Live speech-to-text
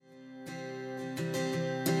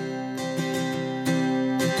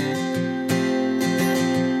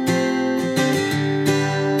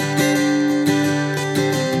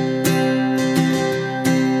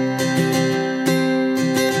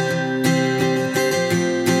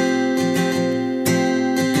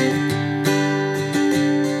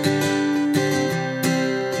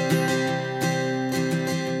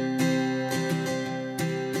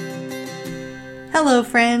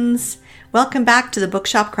friends. Welcome back to the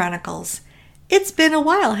Bookshop Chronicles. It's been a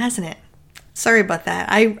while, hasn't it? Sorry about that.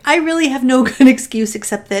 I really have no good excuse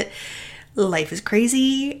except that life is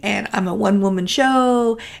crazy and I'm a one-woman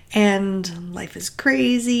show and life is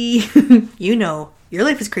crazy. You know, your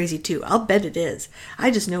life is crazy too. I'll bet it is.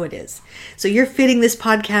 I just know it is. So you're fitting this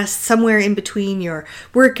podcast somewhere in between your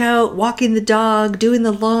workout, walking the dog, doing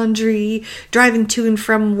the laundry, driving to and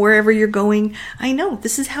from wherever you're going. I know,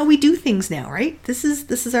 this is how we do things now, right? This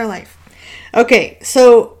is our life. Okay,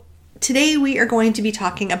 so today we are going to be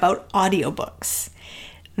talking about audiobooks.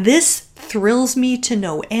 This thrills me to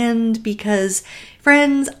no end because,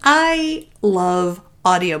 friends, I love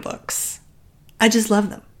audiobooks. I just love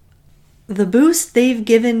them. The boost they've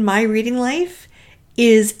given my reading life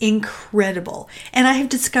is incredible. And I have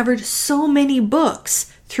discovered so many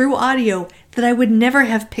books through audio that I would never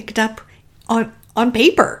have picked up on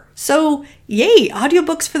paper. So, yay,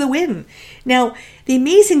 audiobooks for the win. Now, the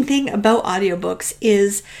amazing thing about audiobooks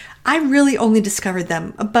is I really only discovered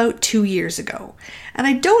them about 2 years ago. And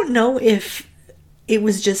I don't know if it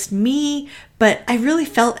was just me, but I really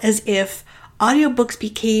felt as if audiobooks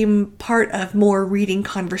became part of more reading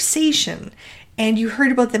conversation. And you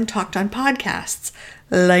heard about them talked on podcasts,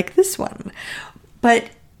 like this one.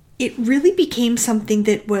 But it really became something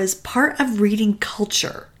that was part of reading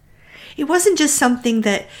culture. It wasn't just something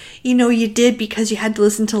that, you did because you had to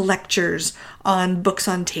listen to lectures on books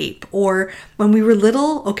on tape. Or when we were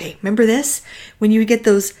little, okay, remember this? When you would get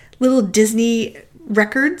those little Disney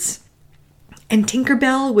records and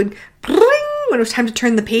Tinkerbell would bring when it was time to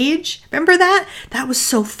turn the page. Remember that? That was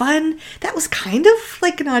so fun. That was kind of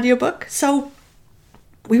like an audiobook. So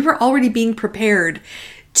we were already being prepared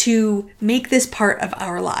to make this part of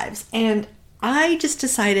our lives. And I just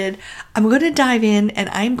decided I'm going to dive in and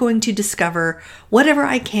I'm going to discover whatever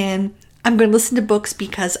I can. I'm going to listen to books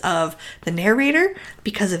because of the narrator,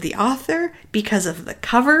 because of the author, because of the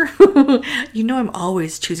cover. I'm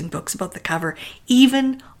always choosing books about the cover,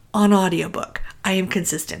 even on audiobook. I am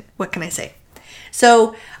consistent. What can I say?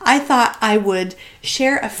 So I thought I would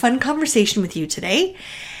share a fun conversation with you today,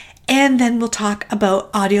 and then we'll talk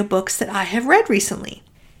about audiobooks that I have read recently.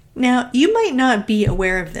 Now, you might not be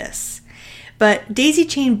aware of this, but Daisy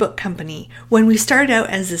Chain Book Company, when we started out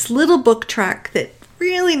as this little book truck that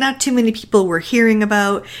really not too many people were hearing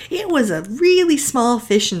about, it was a really small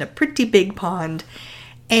fish in a pretty big pond,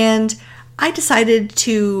 and I decided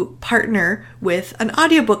to partner with an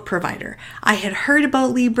audiobook provider. I had heard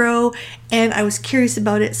about Libro and I was curious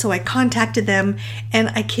about it, so I contacted them, and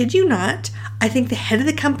I kid you not, I think the head of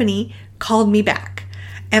the company called me back.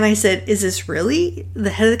 And I said, "Is this really the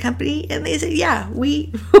head of the company?" And they said, "Yeah,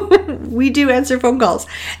 we do answer phone calls."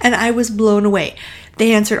 And I was blown away.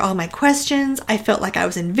 They answered all my questions. I felt like I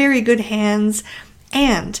was in very good hands.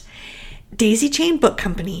 And Daisy Chain Book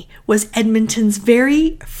Company was Edmonton's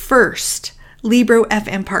very first Libro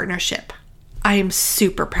FM partnership. I am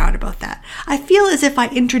super proud about that. I feel as if I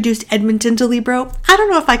introduced Edmonton to Libro. I don't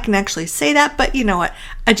know if I can actually say that, but you know what?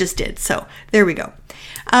 I just did. So there we go.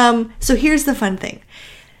 So here's the fun thing.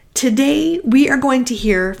 Today, we are going to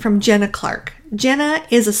hear from Jenna Clark. Jenna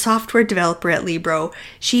is a software developer at Libro.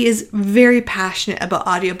 She is very passionate about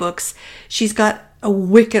audiobooks. She's got a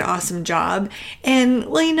wicked awesome job. And,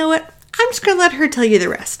 well, you know what? I'm just going to let her tell you the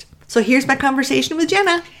rest. So here's my conversation with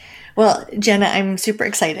Jenna. Well, Jenna, I'm super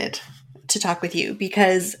excited to talk with you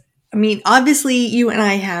because, obviously you and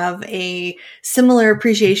I have a similar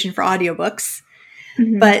appreciation for audiobooks,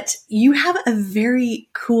 but you have a very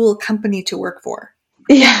cool company to work for.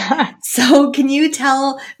 Yeah. So can you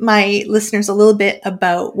tell my listeners a little bit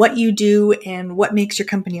about what you do and what makes your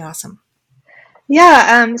company awesome?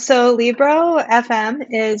 Yeah. So Libro FM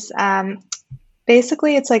is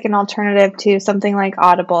basically it's like an alternative to something like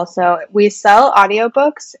Audible. So we sell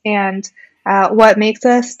audiobooks, and what makes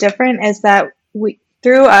us different is that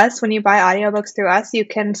through us, when you buy audiobooks through us, you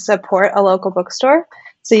can support a local bookstore.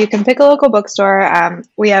 So you can pick a local bookstore.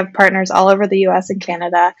 We have partners all over the US and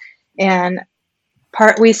Canada, and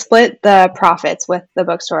we split the profits with the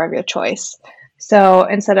bookstore of your choice. So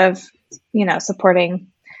instead of, supporting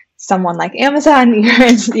someone like Amazon,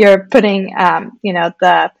 you're putting,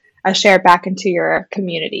 a share back into your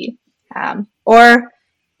community. Or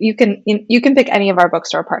you can pick any of our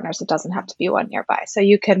bookstore partners. It doesn't have to be one nearby. So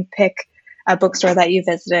you can pick a bookstore that you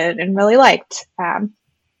visited and really liked.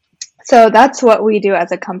 So that's what we do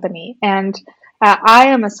as a company. And I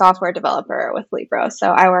am a software developer with Libro. So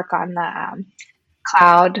I work on the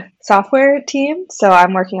cloud software team. So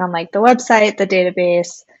I'm working on like the website, the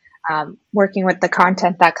database, working with the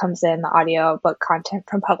content that comes in, the audio book content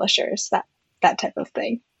from publishers, that type of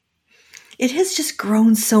thing. it has just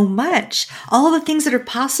grown so much. All the things that are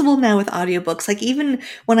possible now with audiobooks, like even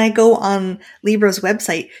when I go on Libro's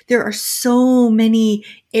website, there are so many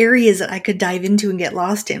areas that I could dive into and get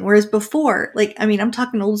lost in. Whereas before, like, I mean, I'm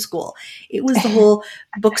talking old school. It was the whole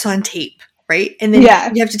books on tape, right? And then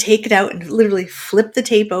Yeah. you have to take it out and literally flip the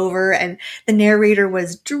tape over, and the narrator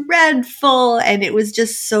was dreadful and it was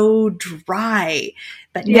just so dry.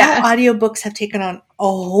 But now Yeah. audiobooks have taken on a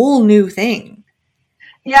whole new thing.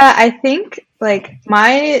 Yeah, I think like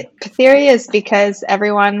my theory is because I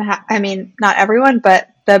mean, not everyone, but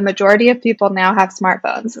the majority of people now have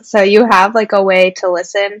smartphones. So you have like a way to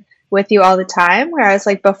listen with you all the time. Whereas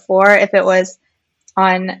like before, if it was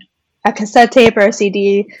on a cassette tape or a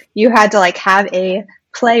CD, you had to like have a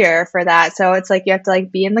player for that. So it's like you have to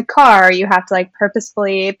like be in the car, you have to like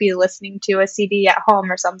purposefully be listening to a CD at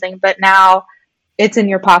home or something. But now it's in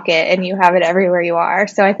your pocket and you have it everywhere you are.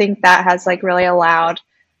 So I think that has like really allowed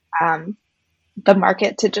um, the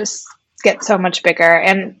market to just get so much bigger,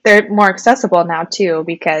 and they're more accessible now too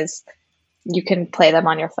because you can play them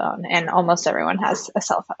on your phone, and almost everyone has a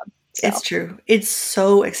cell phone. So. It's true. It's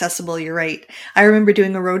so accessible. You're right. I remember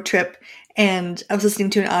doing a road trip and I was listening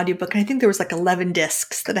to an audiobook, and I think there was like 11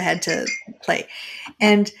 discs that I had to play.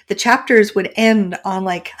 And the chapters would end on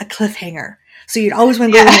like a cliffhanger. So you'd always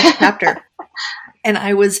want to go to the next chapter. And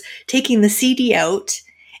I was taking the CD out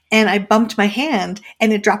and I bumped my hand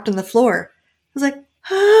and it dropped on the floor. I was like,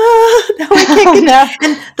 now I can't get no.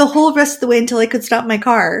 And the whole rest of the way until I could stop my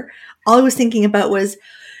car, all I was thinking about was,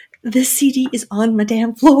 this CD is on my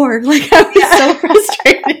damn floor. Like, I was so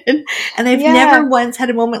frustrated. And I've never once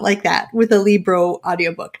had a moment like that with a Libro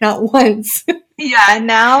audiobook. Not once. Yeah,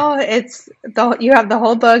 now you have the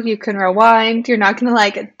whole book, you can rewind, you're not gonna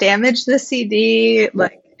like damage the CD.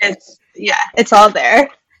 Like it's all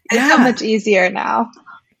there. It's so much easier now.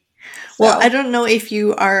 Well, I don't know if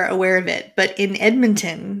you are aware of it, but in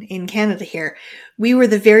Edmonton, in Canada here, we were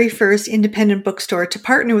the very first independent bookstore to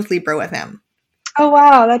partner with Libro FM. Oh,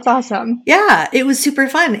 wow. That's awesome. Yeah, it was super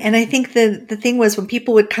fun. And I think the thing was when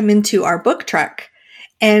people would come into our book truck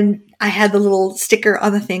and I had the little sticker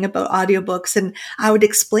on the thing about audiobooks and I would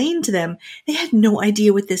explain to them, they had no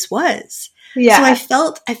idea what this was. Yeah.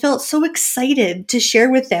 So I felt so excited to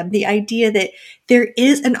share with them the idea that there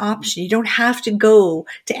is an option. You don't have to go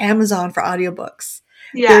to Amazon for audiobooks.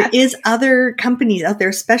 Yeah. There is other companies out there,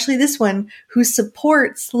 especially this one, who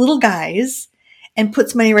supports little guys and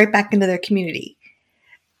puts money right back into their community.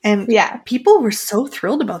 And people were so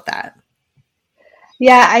thrilled about that.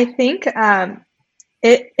 Yeah, I think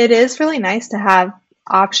it is really nice to have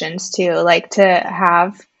options too, like to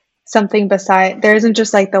have something beside. There isn't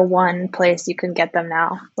just like the one place you can get them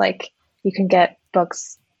now. Like you can get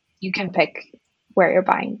books, you can pick where you're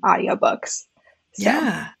buying audiobooks. So.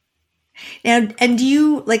 Yeah. And do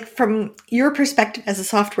you, like, from your perspective as a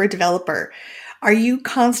software developer, are you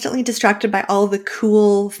constantly distracted by all the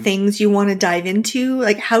cool things you want to dive into?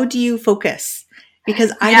 Like, how do you focus?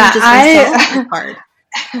 Because I know just myself, it's hard.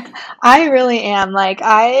 I really am. Like,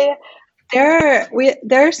 there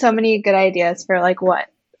are so many good ideas for like what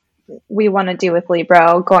we want to do with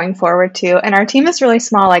Libro going forward too. And our team is really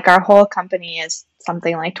small. Like, our whole company is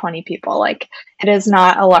something like 20 people. Like, it is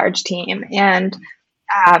not a large team. And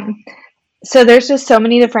so there's just so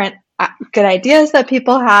many different good ideas that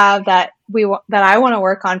people have that I want to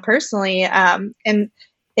work on personally. And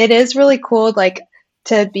it is really cool, like,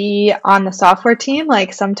 to be on the software team.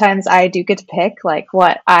 Like, sometimes I do get to pick like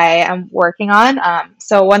what I am working on.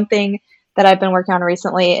 So one thing that I've been working on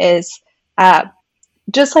recently is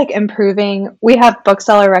just like improving. We have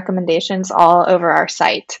bookseller recommendations all over our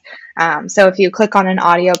site. So if you click on an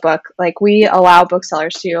audiobook, like, we allow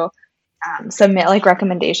booksellers to submit like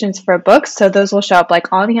recommendations for books. So those will show up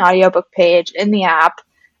like on the audiobook page in the app,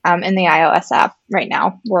 in the iOS app. Right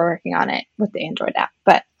now we're working on it with the Android app,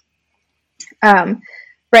 but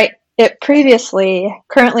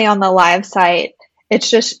currently on the live site, it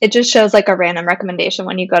just shows like a random recommendation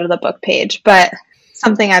when you go to the book page. But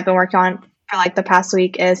something I've been working on for like the past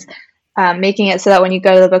week is making it so that when you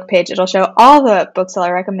go to the book page, it'll show all the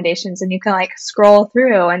bookseller recommendations, and you can like scroll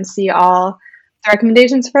through and see all the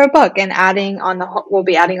recommendations for a book, and we'll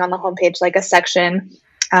be adding on the homepage like a section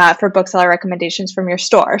for bookseller recommendations from your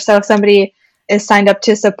store. So if somebody is signed up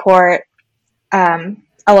to support a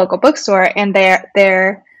local bookstore and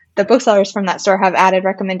the booksellers from that store have added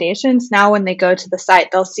recommendations, now when they go to the site,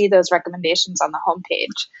 they'll see those recommendations on the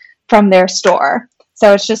homepage from their store.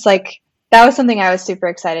 So it's just like, that was something I was super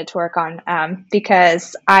excited to work on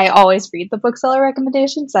because I always read the bookseller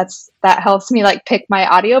recommendations. That helps me like pick my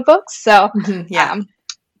audiobooks. So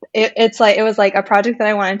it was like a project that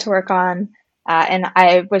I wanted to work on And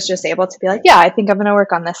I was just able to be like, yeah, I think I'm going to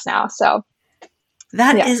work on this now. So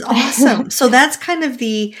That yeah. is awesome. So that's kind of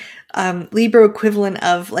the Libro equivalent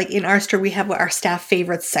of, like, in our store, we have our staff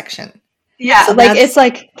favorites section. Yeah, So like it's that's,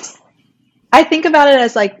 like I think about it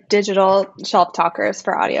as like digital shelf talkers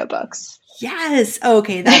for audiobooks. yes.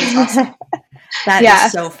 Okay, that is awesome. That is Yeah.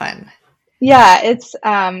 so fun. Yeah, it's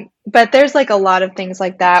but there's like a lot of things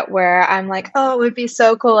like that where I'm like, oh, it would be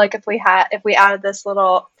so cool like if we added this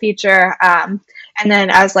little feature and then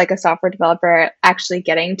as like a software developer actually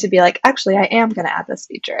getting to be like, actually I am going to add this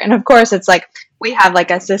feature. And of course it's like we have like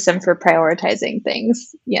a system for prioritizing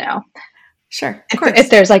things, you know. Sure, of If course.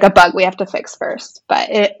 there's like a bug we have to fix first. But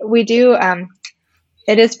we do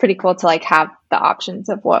it is pretty cool to like have the options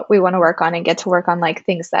of what we want to work on and get to work on like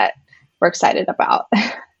things that we're excited about.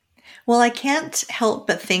 Well, I can't help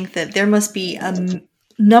but think that there must be a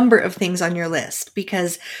number of things on your list,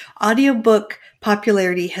 because audiobook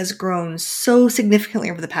popularity has grown so significantly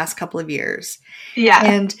over the past couple of years. Yeah.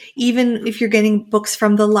 And even if you're getting books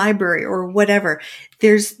from the library or whatever,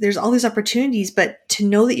 there's all these opportunities, but to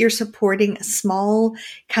know that you're supporting a small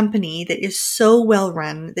company that is so well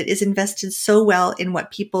run, that is invested so well in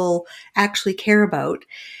what people actually care about,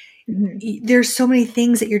 Mhm. there's so many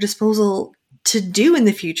things at your disposal to do in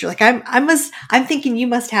the future. Like I'm thinking you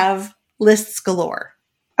must have lists galore.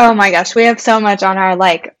 Oh my gosh, we have so much on our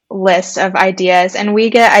like list of ideas, and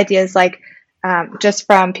we get ideas like just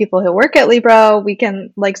from people who work at Libro. We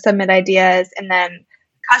can like submit ideas, and then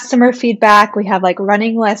customer feedback. We have like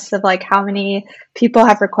running lists of like how many people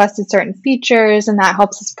have requested certain features, and that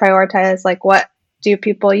helps us prioritize like what do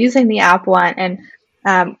people using the app want. And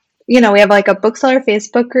we have like a bookseller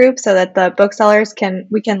Facebook group so that the booksellers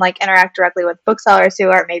we can like interact directly with booksellers who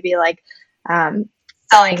are maybe like um,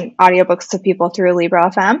 selling audiobooks to people through Libro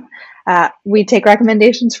FM. We take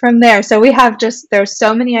recommendations from there. So we have there's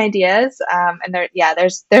so many ideas, and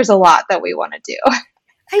there's a lot that we want to do.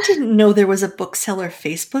 I didn't know there was a bookseller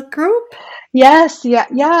Facebook group. Yes,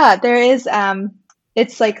 yeah. There is.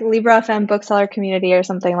 It's like Libro FM bookseller community or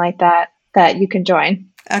something like that you can join.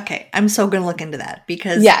 Okay, I'm so going to look into that,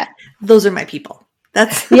 because Yeah, those are my people.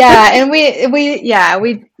 That's yeah, and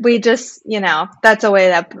we just that's a way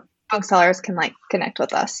that booksellers can like connect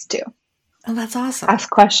with us too, oh, that's awesome. ask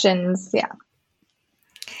questions. Yeah.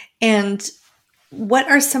 And what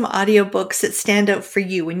are some audiobooks that stand out for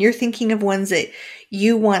you when you're thinking of ones that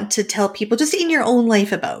you want to tell people just in your own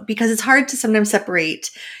life about? Because it's hard to sometimes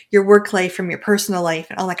separate your work life from your personal life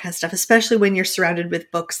and all that kind of stuff, especially when you're surrounded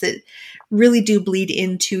with books that really do bleed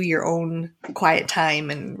into your own quiet time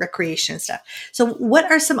and recreation and stuff. So what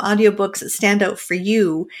are some audiobooks that stand out for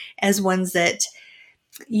you as ones that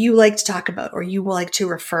you like to talk about, or you like to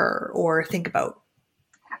refer or think about?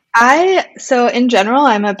 So in general,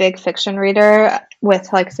 I'm a big fiction reader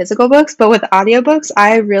with like physical books, but with audiobooks,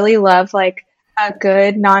 I really love like a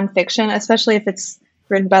good nonfiction, especially if it's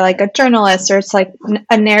written by like a journalist or it's like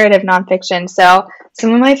a narrative nonfiction. So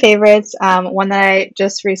some of my favorites, one that I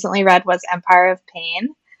just recently read was Empire of Pain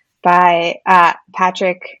by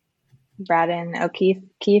Patrick Braden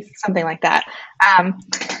O'Keefe, something like that.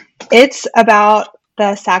 It's about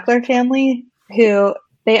the Sackler family who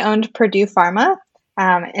they owned Purdue Pharma.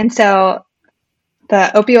 And so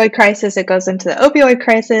the opioid crisis, it goes into the opioid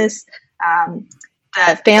crisis,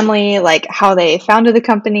 the family, like how they founded the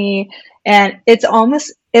company. And it's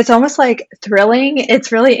almost like thrilling.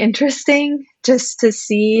 It's really interesting just to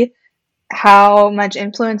see how much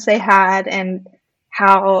influence they had and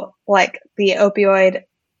how like the opioid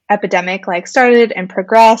epidemic like started and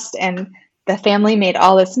progressed and the family made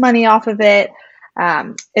all this money off of it.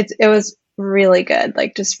 It was really good,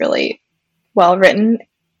 like just really well written,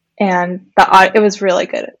 and it was really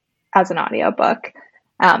good as an audiobook.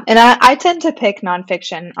 And I tend to pick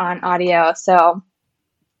nonfiction on audio, so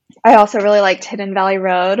I also really liked Hidden Valley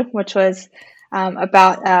Road, which was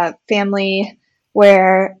about a family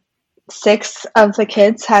where 6 of the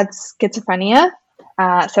kids had schizophrenia.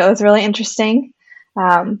 So it was really interesting.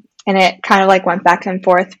 And it kind of like went back and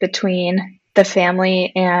forth between the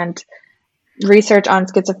family and research on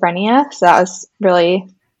schizophrenia. So that was really,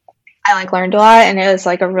 I like learned a lot, and it was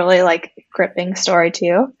like a really like gripping story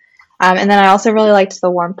too. And then I also really liked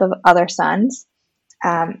The Warmth of Other Suns.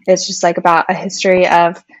 It's just like about a history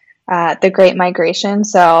of the Great Migration.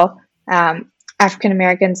 So African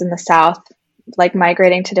Americans in the South, like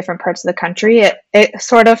migrating to different parts of the country. It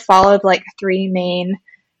sort of followed like 3 main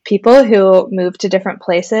people who moved to different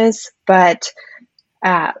places, but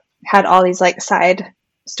had all these like side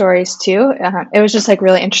stories too. It was just like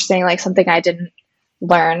really interesting, like something I didn't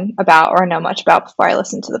learn about or know much about before I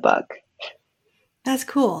listened to the book. That's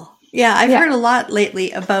cool. Yeah, I've Yeah. heard a lot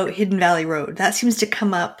lately about Hidden Valley Road. That seems to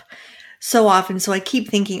come up so often. So I keep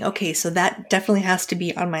thinking, okay, so that definitely has to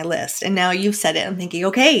be on my list. And now you've said it. I'm thinking,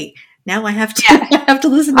 okay, now I have to Yeah. I have to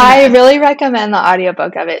listen to I that. really recommend the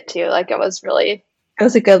audiobook of it too. Like it was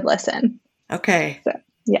a good listen. Okay. So,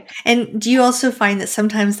 yeah. And do you also find that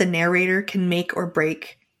sometimes the narrator can make or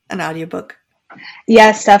break an audiobook?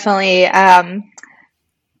 Yes, definitely. I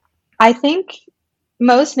think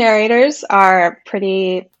most narrators are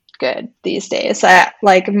pretty good these days.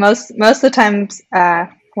 Like most of the times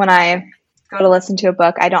when I go to listen to a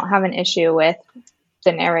book, I don't have an issue with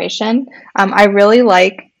the narration. I really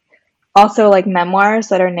like also like memoirs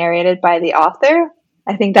that are narrated by the author.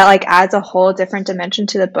 I think that like adds a whole different dimension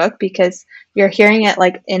to the book because you're hearing it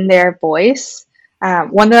like in their voice.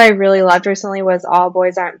 One that I really loved recently was All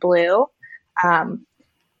Boys Aren't Blue, um,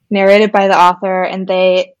 narrated by the author, and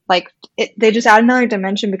they just add another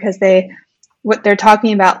dimension because what they're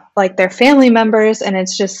talking about like their family members, and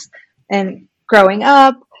it's just and growing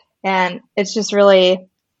up, and it's just really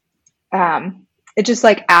it just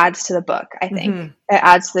like adds to the book. I think Hmm. it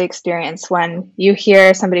adds to the experience when you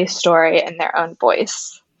hear somebody's story in their own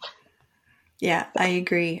voice. Yeah, I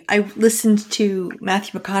agree. I listened to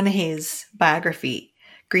Matthew McConaughey's biography,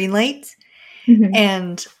 Greenlight, Mhm.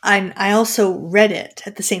 and I also read it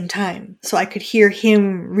at the same time. So I could hear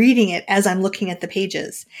him reading it as I'm looking at the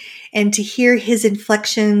pages. And to hear his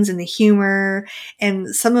inflections and the humor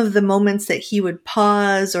and some of the moments that he would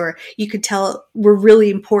pause or you could tell were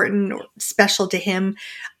really important or special to him,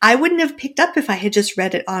 I wouldn't have picked up if I had just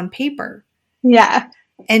read it on paper. Yeah,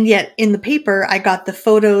 And yet in the paper, I got the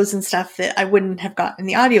photos and stuff that I wouldn't have gotten in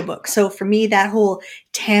the audiobook. So for me, that whole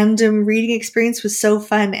tandem reading experience was so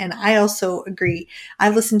fun. And I also agree.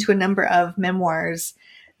 I've listened to a number of memoirs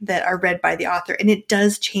that are read by the author, and it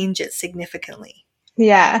does change it significantly.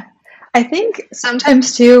 yeah. I think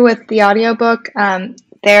sometimes too with the audiobook,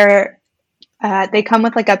 they come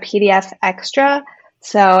with like a PDF extra.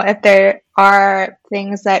 So if there are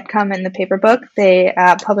things that come in the paper book, they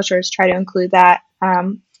publishers try to include that.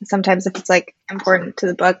 Sometimes if it's like important to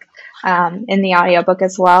the book in the audiobook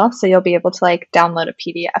as well. So you'll be able to like download a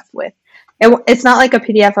PDF with it's not like a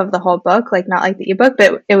PDF of the whole book, like not like the ebook,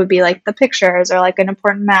 but it would be like the pictures or like an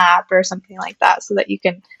important map or something like that so that you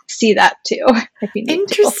can see that too if you need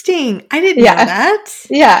to. Interesting. I didn't know Yeah. that.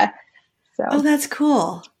 Yeah. Oh, So, that's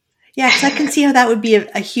cool. Yeah, because I can see how that would be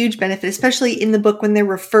a huge benefit, especially in the book when they're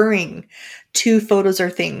referring to photos or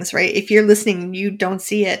things, right? If you're listening and you don't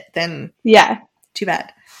see it, then yeah. too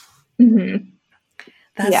bad. Hmm.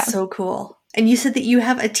 That's Yeah. so cool. And you said that you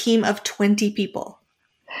have a team of 20 people.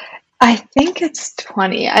 I think it's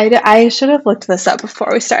 20. I should have looked this up before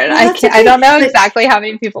we started. Well, that's I okay. don't know exactly how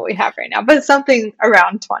many people we have right now, but something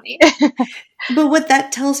around 20. But what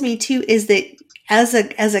that tells me too is that as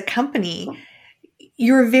a company,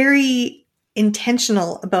 you're very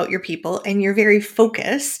intentional about your people and you're very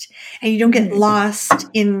focused and you don't get Mhm. lost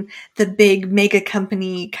in the big mega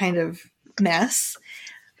company kind of mess.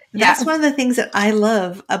 That's Yeah. one of the things that I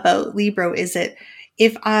love about Libro is that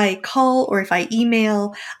if I call or if I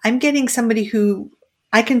email, I'm getting somebody who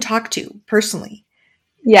I can talk to personally.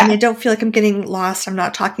 And I Yeah. don't feel like I'm getting lost. I'm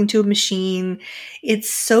not talking to a machine. It's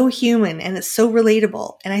so human and it's so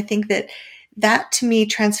relatable. And I think that that to me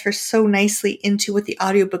transfers so nicely into what the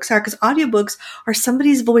audiobooks are because audiobooks are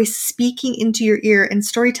somebody's voice speaking into your ear and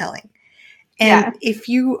storytelling. And Yeah. if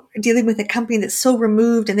you are dealing with a company that's so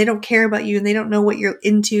removed and they don't care about you and they don't know what you're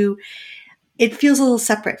into, it feels a little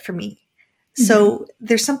separate for me. Hmm. So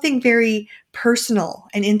there's something very personal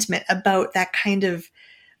and intimate about that kind of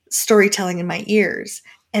storytelling in my ears.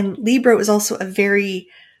 And Libro is also a very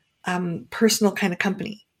personal kind of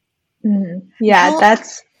company. Hmm. And Yeah, how,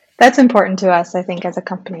 that's important to us, I think, as a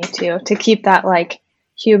company too, to keep that like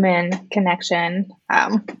human connection.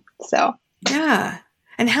 So, yeah.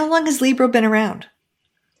 And how long has Libro been around?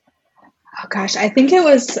 oh gosh, I think it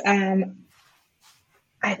was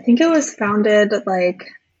founded like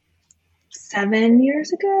 7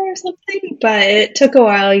 years ago or something, but it took a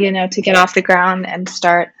while, to get off the ground and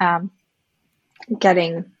start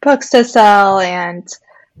getting books to sell and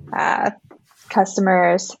uh,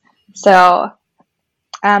 customers. So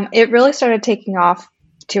it really started taking off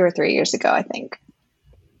 2 or 3 years ago, I think.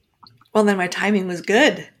 Well, then my timing was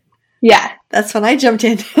good. Yeah, That's when I jumped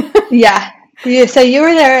in. yeah. So you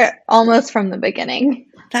were there almost from the beginning.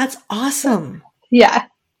 That's awesome. Yeah,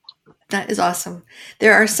 That is awesome.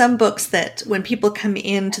 There are some books that when people come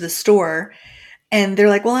into the store and they're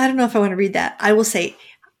like, well, I don't know if I want to read that. I will say,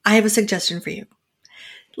 I have a suggestion for you.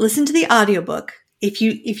 Listen to the audiobook. If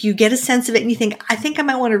you get a sense of it and you think, I think I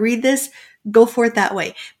might want to read this, go for it that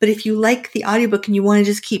way. But if you like the audiobook and you want to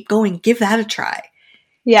just keep going, give that a try.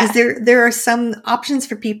 Yeah. Because there are some options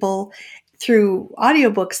for people through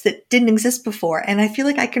audiobooks that didn't exist before. And I feel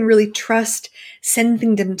like I can really trust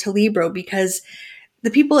sending them to Libro because the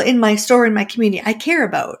people in my store, in my community, I care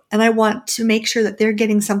about. And I want to make sure that they're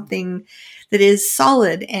getting something that is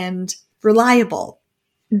solid and reliable.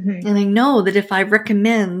 Mm-hmm. And I know that if I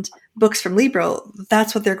recommend books from Libro,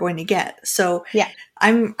 that's what they're going to get. So yeah,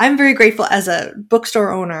 I'm very grateful as a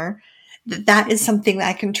bookstore owner that that is something that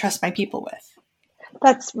I can trust my people with.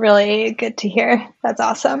 That's really good to hear. That's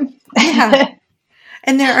awesome. Yeah.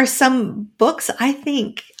 And there are some books I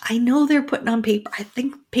know they're putting on paper. I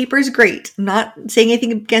think paper is great. I'm not saying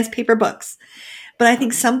anything against paper books, but I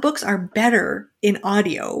think some books are better in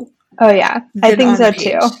audio. Oh yeah, I think so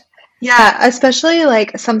too. Yeah, especially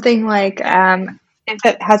like something like if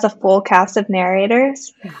it has a full cast of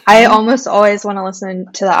narrators. Mm-hmm. I almost always want to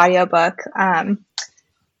listen to the audiobook.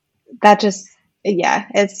 That just, yeah,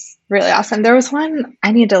 it's really awesome. There was one,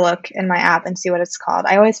 I need to look in my app and see what it's called.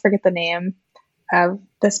 I always forget the name of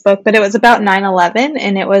this book, but it was about 9/11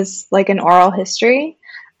 and it was like an oral history.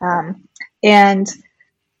 And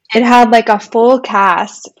it had like a full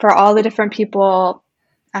cast for all the different people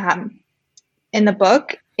in the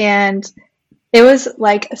book. And it was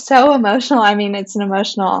like so emotional. I mean, it's an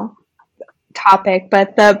emotional topic,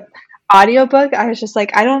 but the audiobook, I was just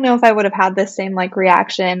like, I don't know if I would have had the same like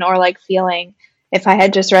reaction or like feeling if I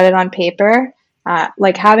had just read it on paper.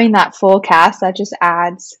 Like having that full cast, that just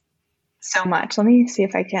adds so much. Let me see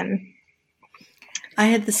if I can. I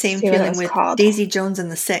had the same feeling with Daisy Jones and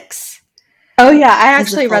the Six. Oh yeah, I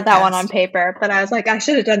actually read that one on paper, but I was like, I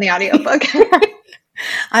should have done the audiobook.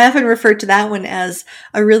 I often refer to that one as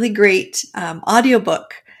a really great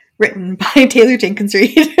audiobook written by Taylor Jenkins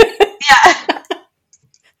Reid. Yeah.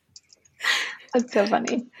 That's so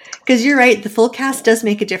funny. Because you're right, the full cast does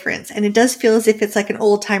make a difference. And it does feel as if it's like an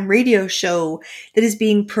old-time radio show that is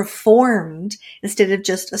being performed instead of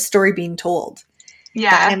just a story being told.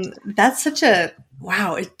 Yeah. And that's such a,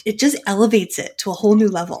 wow, it just elevates it to a whole new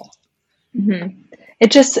level. Mm-hmm.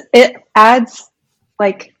 It adds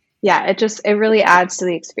like, yeah, it really adds to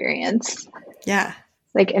the experience. Yeah.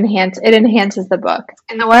 Like it enhances the book.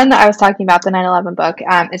 And the one that I was talking about, the 9/11 book,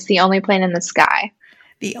 is The Only Plane in the Sky.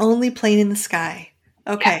 The Only Plane in the Sky.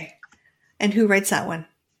 Okay. Yeah. And who writes that one?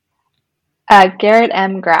 Garrett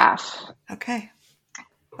M. Graff. Okay.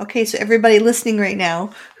 Okay, so everybody listening right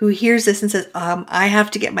now who hears this and says, I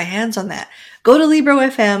have to get my hands on that. Go to Libro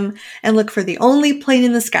FM and look for The Only Plane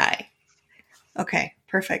in the Sky. Okay,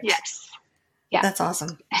 perfect. Yes. Yeah. That's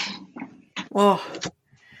awesome. Oh,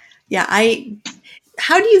 yeah.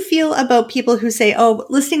 How do you feel about people who say, oh,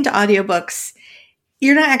 listening to audiobooks,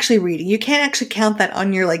 you're not actually reading. You can't actually count that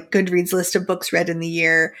on your like Goodreads list of books read in the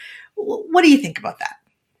year. What do you think about that?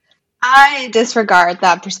 I disregard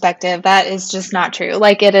that perspective. That is just not true.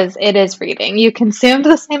 Like it is reading. You consumed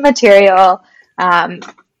the same material.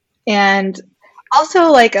 And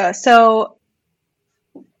also like, so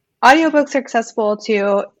audiobooks are accessible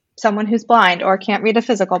to someone who's blind or can't read a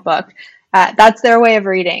physical book. That's their way of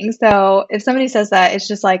reading. So if somebody says that, it's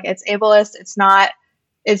just like, it's ableist. It's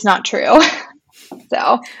not true.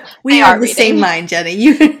 So we are the same mind,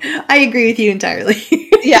 Jenny. I agree with you entirely.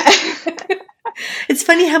 Yeah. It's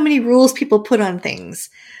funny how many rules people put on things,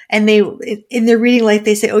 and they, in their reading life,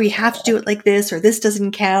 they say, oh, you have to do it like this, or this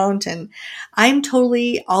doesn't count. And I'm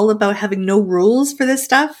totally all about having no rules for this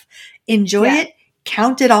stuff. Enjoy it,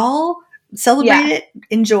 count it all, celebrate it,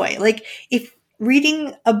 enjoy. Like if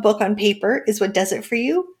reading a book on paper is what does it for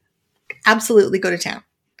you, absolutely go to town.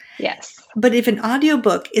 Yes. But if an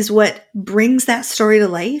audiobook is what brings that story to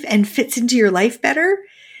life and fits into your life better,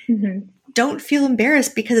 don't feel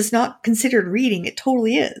embarrassed because it's not considered reading. It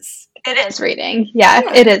totally is. It is reading.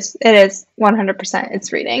 Yeah, it is. It is 100%.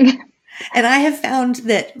 It's reading. And I have found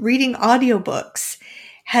that reading audiobooks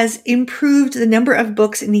has improved the number of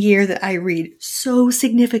books in a year that I read so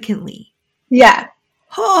significantly. Yeah.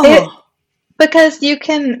 Oh. Because you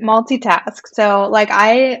can multitask. So like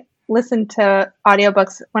I listen to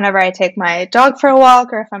audiobooks whenever I take my dog for a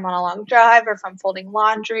walk or if I'm on a long drive or if I'm folding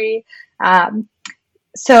laundry.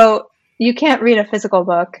 So you can't read a physical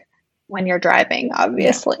book when you're driving,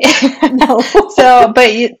 obviously. Yeah. No. So, but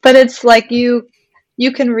it's like you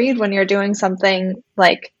can read when you're doing something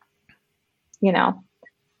like,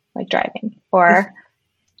 like driving or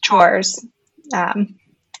chores. And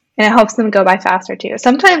it helps them go by faster too.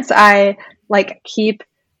 Sometimes I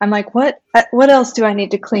I'm like, what else do I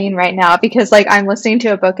need to clean right now? Because like I'm listening to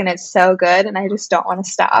a book and it's so good and I just don't want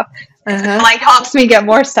to stop. It like helps me get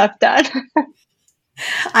more stuff done.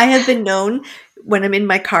 I have been known when I'm in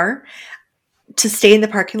my car, to stay in the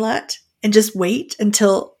parking lot and just wait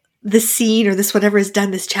until this scene or this whatever is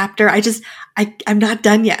done, this chapter. I'm not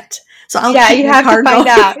done yet. So I'll keep you my have car to find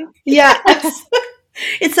going. out. Yeah. Yes.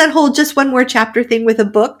 It's that whole just one more chapter thing with a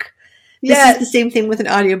book. This Yes. is the same thing with an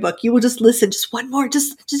audiobook. You will just listen, just one more,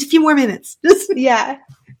 just a few more minutes. Yeah.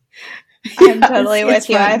 I'm totally with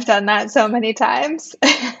you. Fun. I've done that so many times.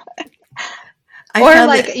 I Or found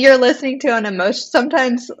like that- you're listening to an emotion.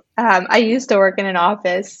 Sometimes I used to work in an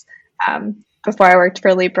office before I worked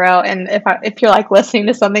for Libro, and if you're like listening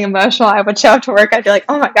to something emotional, I would show up to work. I'd be like,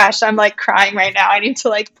 "Oh my gosh, I'm like crying right now. I need to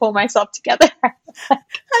like pull myself together."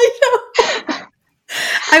 I know.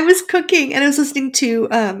 I was cooking and I was listening to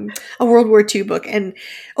a World War II book, and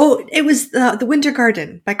it was The Winter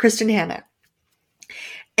Garden by Kristen Hanna.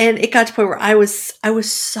 And it got to the point where I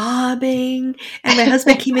was sobbing, and my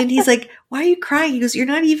husband came in. He's like, "Why are you crying?" He goes, "You're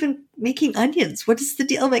not even making onions. What is the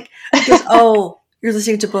deal?" I'm like, he goes, "Oh, you're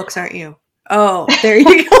listening to books, aren't you? Oh, there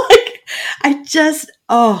you go."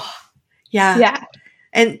 Yeah. Yeah.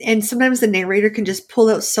 And sometimes the narrator can just pull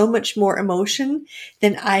out so much more emotion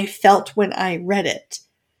than I felt when I read it.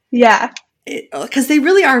 Yeah. Because they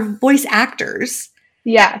really are voice actors.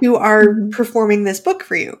 Yeah. Who are performing this book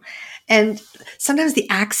for you. And sometimes the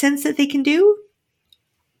accents that they can do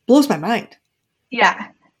blows my mind. Yeah.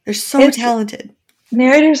 They're so talented.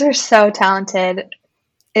 Narrators are so talented.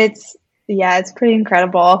 It's pretty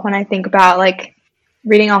incredible when I think about like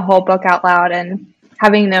reading a whole book out loud and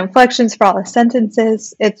having the inflections for all the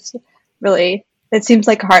sentences. It seems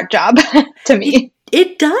like a hard job to me.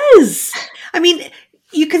 It does. I mean,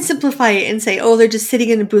 you can simplify it and say, oh, they're just sitting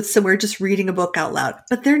in a booth somewhere just reading a book out loud.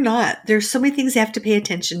 But they're not. There's so many things they have to pay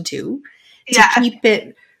attention to keep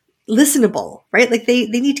it listenable, right? Like they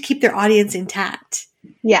need to keep their audience intact.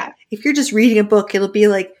 Yeah. If you're just reading a book, it'll be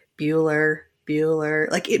like Bueller.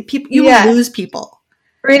 Like you will lose people.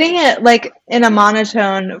 Reading it like in a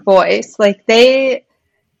monotone voice, like they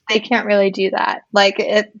can't really do that. Like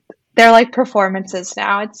they're like performances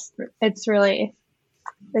now. It's really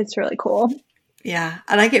cool. Yeah,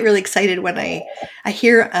 and I get really excited when I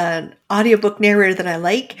hear an audiobook narrator that I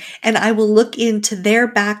like, and I will look into their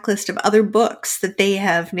backlist of other books that they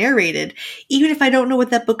have narrated. Even if I don't know what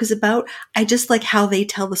that book is about, I just like how they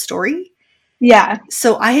tell the story. Yeah.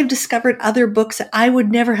 So I have discovered other books that I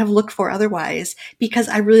would never have looked for otherwise because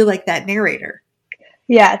I really like that narrator.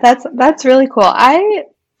 Yeah, that's really cool. I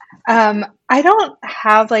don't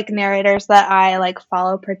have like narrators that I like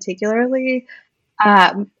follow particularly,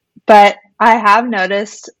 but I have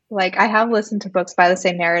noticed, like, I have listened to books by the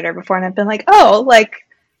same narrator before, and I've been like, oh, like,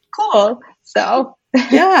 cool. So,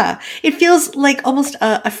 yeah, it feels like almost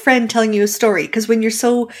a friend telling you a story, because when you're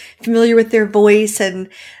so familiar with their voice and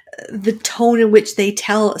the tone in which they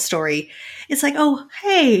tell a story, it's like, oh,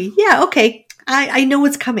 hey, yeah, okay, I know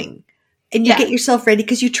what's coming. And you get yourself ready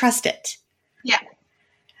because you trust it. Yeah.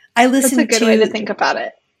 That's a good way to think about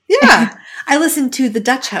it. Yeah. I listened to The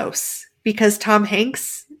Dutch House because Tom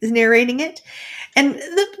Hanks is narrating it. And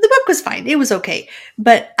the book was fine. It was okay.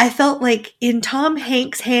 But I felt like in Tom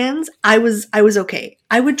Hanks' hands, I was okay.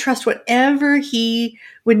 I would trust whatever he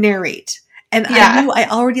would narrate. And I knew I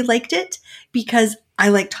already liked it because I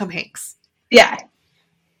like Tom Hanks. Yeah.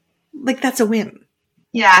 Like, that's a win.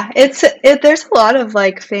 Yeah. There's a lot of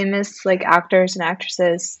like famous like actors and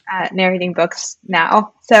actresses narrating books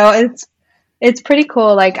now. So it's pretty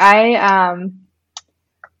cool. Like I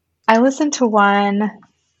listened to one,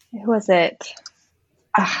 who was it?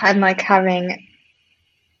 I'm like on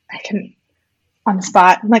the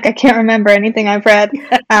spot. Like I can't remember anything I've read.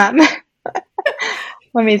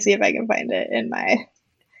 Let me see if I can find it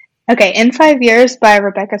In 5 Years by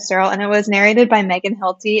Rebecca Searle, and it was narrated by Megan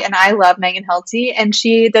Hilty, and I love Megan Hilty, and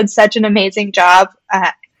she did such an amazing job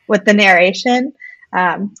with the narration.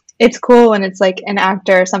 It's cool when it's like an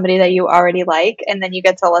actor, somebody that you already like, and then you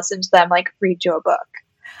get to listen to them like read you a book.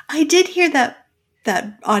 I did hear that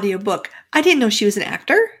audiobook. I didn't know she was an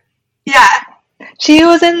actor. Yeah. She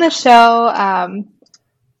was in the show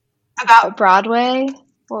about Broadway.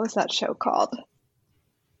 What was that show called?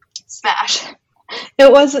 Smash.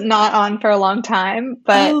 It was not on for a long time,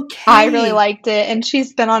 but I really liked it. And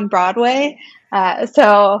she's been on Broadway.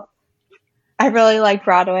 So I really like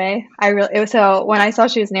Broadway. So when I saw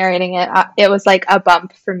she was narrating it, it was like a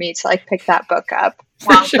bump for me to like pick that book up.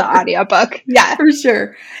 The audiobook. Yeah. For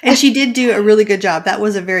sure. And she did do a really good job. That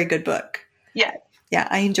was a very good book. Yeah. Yeah,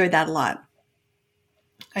 I enjoyed that a lot.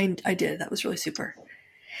 I did. That was really super.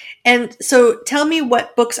 And so tell me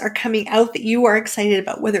what books are coming out that you are excited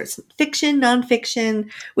about, whether it's fiction, nonfiction.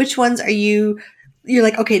 Which ones are you're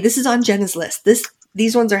like, okay, this is on Jenna's list.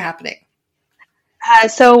 These ones are happening.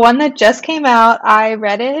 So one that just came out, I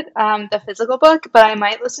read it, the physical book, but I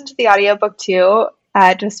might listen to the audiobook too,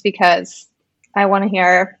 just because I want to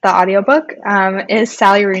hear the audiobook. Is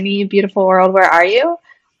Sally Rooney, Beautiful World, Where Are You?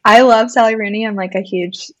 I love Sally Rooney. I'm like a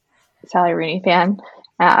huge Sally Rooney fan.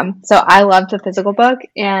 So I loved the physical book,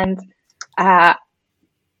 and uh,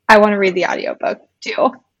 I want to read the audiobook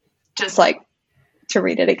too, just like to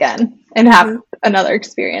read it again and have another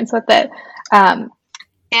experience with it. Um,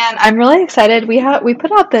 and I'm really excited. We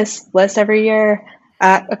put out this list every year,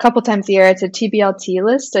 a couple times a year. It's a TBLT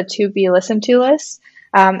list, a to be listened to list.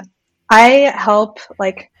 Um, I help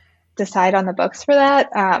like decide on the books for that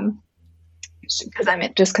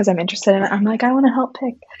because I'm interested in it. I'm like I want to help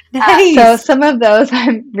pick. So Nice. some of those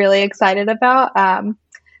I'm really excited about.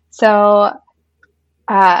 So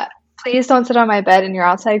uh, Please Don't Sit on My Bed in Your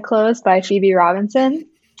Outside Clothes by Phoebe Robinson.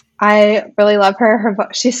 I really love her.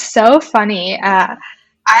 She's so funny.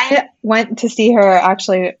 I went to see her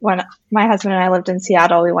actually when my husband and I lived in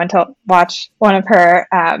Seattle. We went to watch one of her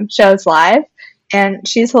shows live, and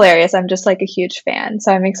she's hilarious. I'm just like a huge fan,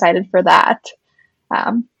 so I'm excited for that.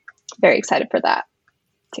 Very excited for that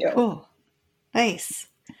too. Cool. Nice.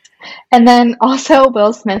 And then also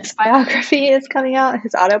Will Smith's biography is coming out,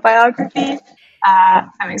 his autobiography.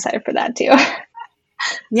 I'm excited for that too. I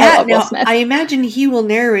Yeah, love Will now Smith. I imagine he will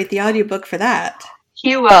narrate the audiobook for that.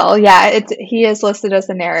 He will, yeah. He is listed as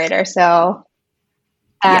the narrator, so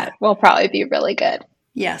that will probably be really good.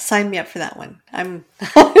 Yeah, sign me up for that one. I'm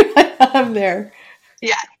I'm there.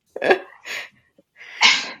 Yeah.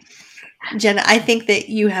 Jenna, I think that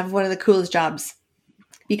you have one of the coolest jobs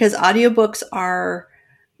because audiobooks are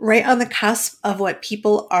right on the cusp of what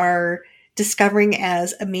people are discovering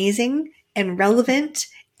as amazing and relevant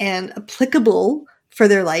and applicable for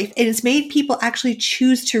their life. And it's made people actually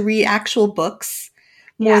choose to read actual books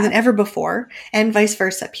more than ever before, and vice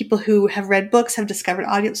versa. People who have read books have discovered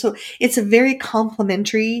audio. So it's a very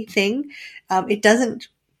complementary thing. It doesn't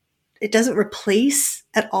replace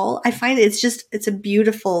at all. I find it's a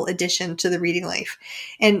beautiful addition to the reading life.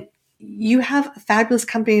 And you have a fabulous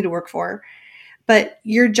company to work for, but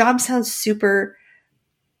your job sounds super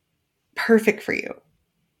perfect for you.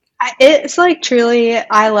 It's like truly,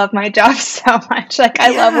 I love my job so much. Like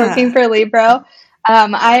I love working for Libro.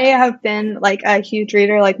 I have been like a huge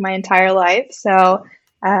reader like my entire life. So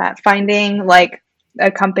finding like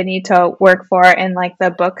a company to work for in like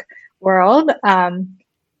the book world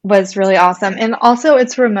was really awesome. And also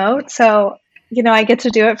it's remote. So, I get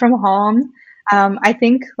to do it from home. I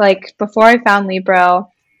think like before I found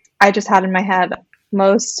Libro, I just had in my head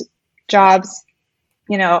most jobs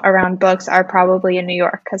around books are probably in New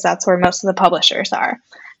York because that's where most of the publishers are.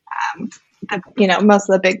 Most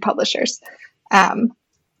of the big publishers. So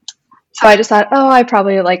I just thought, oh, I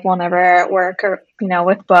probably like won't ever work or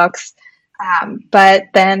with books. But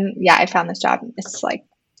then, yeah, I found this job.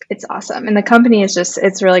 It's awesome, and the company is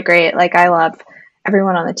it's really great. Like I love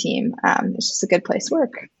everyone on the team. It's just a good place to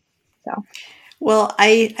work. So. Well,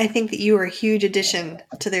 I think that you are a huge addition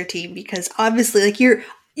to their team because obviously, like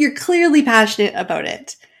you're clearly passionate about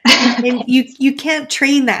it. And you can't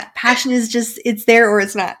train that. Passion is just, it's there or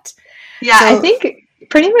it's not. Yeah, so, I think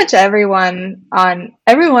pretty much everyone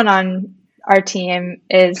on our team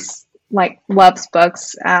is like loves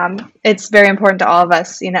books. It's very important to all of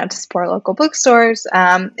us, to support local bookstores.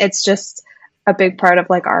 It's just a big part of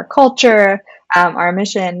like our culture, our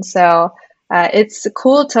mission. So it's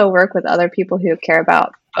cool to work with other people who care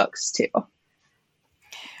about books too.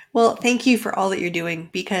 Well, thank you for all that you're doing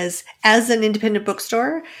because as an independent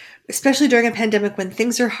bookstore, especially during a pandemic when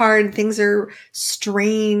things are hard and things are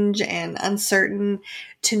strange and uncertain,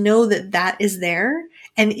 to know that that is there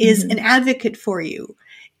and is an advocate for you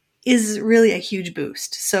is really a huge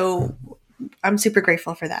boost. So I'm super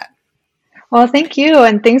grateful for that. Well, thank you.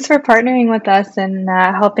 And thanks for partnering with us and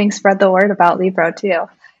helping spread the word about Libro too.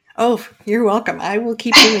 Oh, you're welcome. I will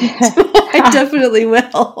keep doing it. I definitely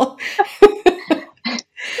will.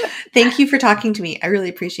 Thank you for talking to me. I really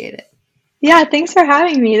appreciate it. Yeah, thanks for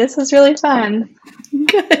having me. This was really fun.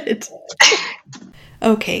 Good.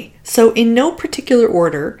 Okay, so in no particular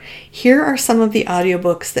order, here are some of the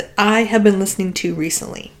audiobooks that I have been listening to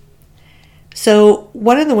recently. So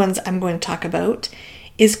one of the ones I'm going to talk about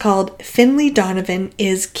is called Finley Donovan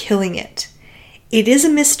is Killing It. It is a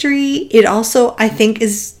mystery. It also, I think,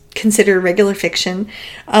 is considered regular fiction,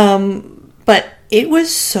 but it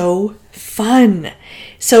was so fun.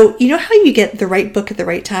 So you know how you get the right book at the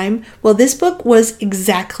right time? Well, this book was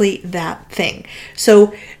exactly that thing.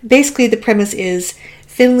 So basically the premise is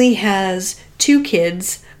Finley has two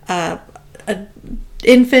kids, a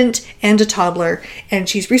infant and a toddler, and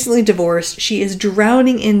she's recently divorced. She is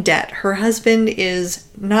drowning in debt. Her husband is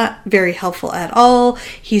not very helpful at all.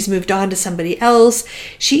 He's moved on to somebody else.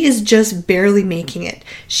 She is just barely making it.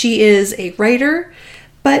 She is a writer,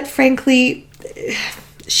 but frankly,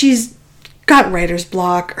 she's got writer's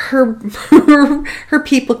block. Her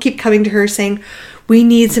people keep coming to her saying, we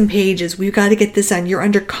need some pages. We've got to get this done. You're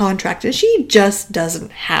under contract. And she just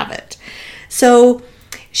doesn't have it. So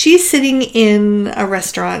she's sitting in a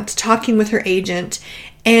restaurant talking with her agent,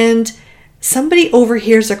 and somebody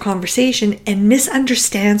overhears their conversation and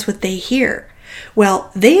misunderstands what they hear. Well,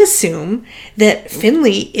 they assume that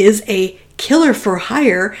Finley is a killer for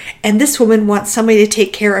hire, and this woman wants somebody to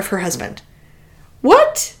take care of her husband.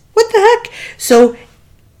 What? What the heck? So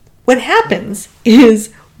what happens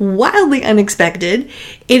is wildly unexpected.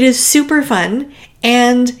 It is super fun.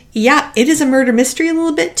 And yeah, it is a murder mystery a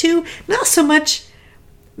little bit too. Not so much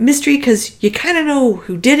mystery because you kind of know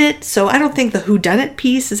who did it. So I don't think the whodunit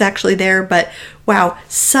piece is actually there. But wow,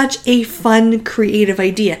 such a fun, creative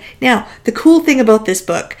idea. Now, the cool thing about this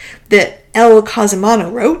book that El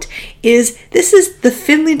Cosimano wrote is this is the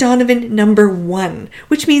Finley Donovan #1,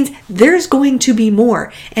 which means there's going to be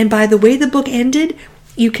more. And by the way the book ended,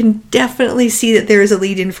 you can definitely see that there is a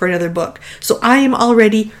lead in for another book. So I am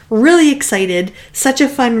already really excited. Such a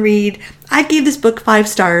fun read. I gave this book 5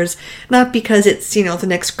 stars, not because it's, the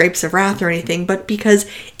next Grapes of Wrath or anything, but because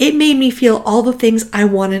it made me feel all the things I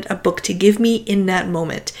wanted a book to give me in that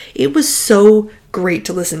moment. It was so great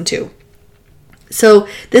to listen to. So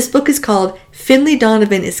this book is called Finley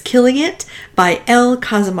Donovan is Killing It by El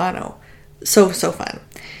Cosimano. So fun.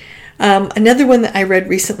 Another one that I read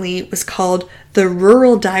recently was called The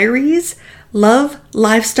Rural Diaries, Love,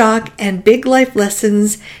 Livestock, and Big Life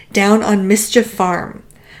Lessons Down on Mischief Farm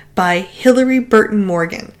by Hilary Burton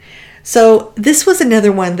Morgan. So this was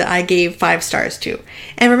another one that I gave 5 stars to.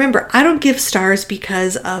 And remember, I don't give stars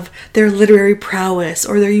because of their literary prowess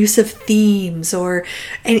or their use of themes or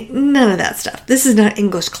none of that stuff. This is not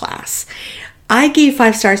English class. I gave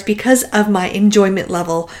 5 stars because of my enjoyment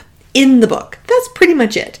level in the book. That's pretty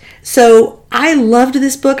much it. So I loved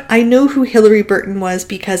this book. I know who Hilary Burton was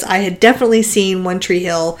because I had definitely seen One Tree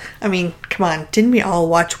Hill. I mean, come on, didn't we all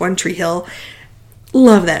watch One Tree Hill?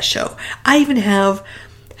 Love that show. I even have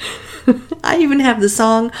the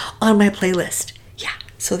song on my playlist. Yeah,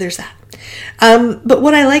 so there's that. But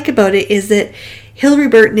what I like about it is that Hilary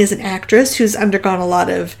Burton is an actress who's undergone a lot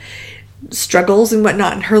of struggles and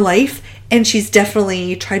whatnot in her life, and she's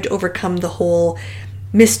definitely tried to overcome the whole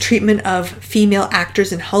mistreatment of female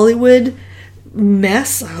actors in Hollywood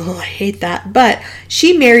mess. Oh, I hate that. But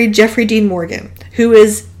she married Jeffrey Dean Morgan, who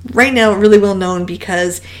is right now really well known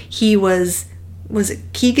because he was it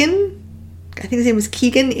Keegan? I think his name was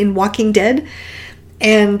Keegan in Walking Dead.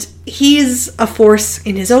 And he's a force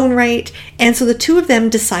in his own right. And so the two of them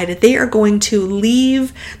decided they are going to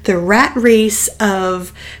leave the rat race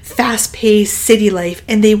of fast-paced city life,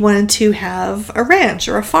 and they wanted to have a ranch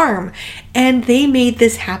or a farm. And they made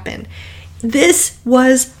this happen. This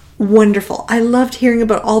was wonderful. I loved hearing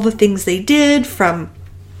about all the things they did, from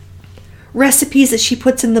recipes that she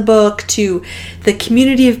puts in the book, to the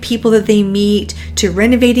community of people that they meet, to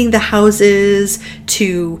renovating the houses,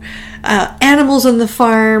 to animals on the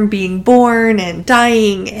farm being born and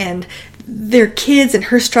dying, and their kids and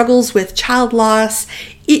her struggles with child loss.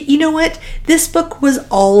 You know what? This book was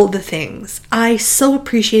all the things. I so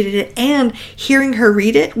appreciated it, and hearing her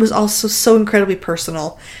read it was also so incredibly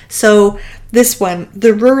personal. So this one,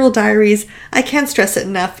 The Rural Diaries, I can't stress it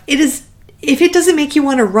enough. It is, if it doesn't make you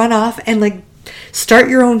want to run off and start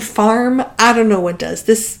your own farm, I don't know what does.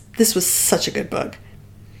 This was such a good book.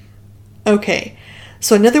 Okay.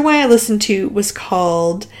 So another one I listened to was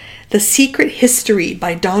called The Secret History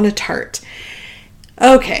by Donna Tartt.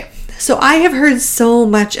 Okay, so I have heard so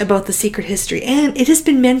much about The Secret History, and it has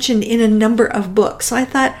been mentioned in a number of books. So I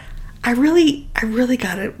thought, I really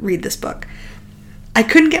gotta read this book. I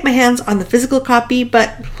couldn't get my hands on the physical copy,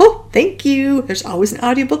 but thank you. There's always an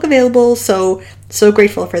audiobook available, so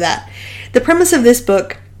grateful for that. The premise of this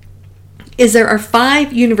book is there are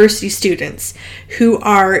 5 university students who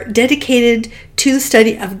are dedicated to the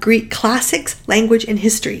study of Greek classics, language, and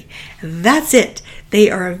history. That's it. They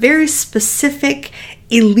are a very specific,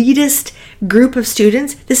 elitist group of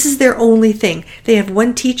students. This is their only thing. They have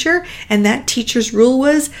one teacher, and that teacher's rule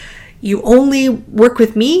was, you only work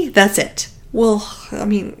with me, that's it. Well, I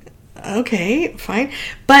mean, okay, fine.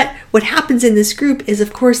 But what happens in this group is,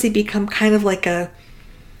 of course, they become kind of like not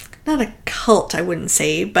a cult, I wouldn't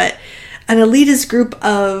say, but an elitist group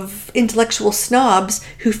of intellectual snobs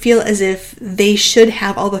who feel as if they should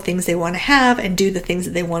have all the things they want to have and do the things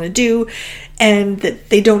that they want to do, and that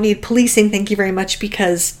they don't need policing, thank you very much,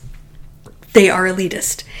 because they are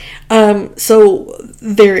elitist. So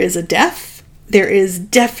there is a death. There is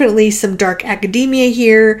definitely some dark academia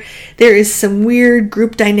here. There is some weird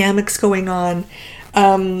group dynamics going on.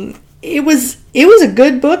 It was a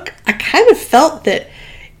good book. I kind of felt that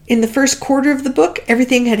in the first quarter of the book,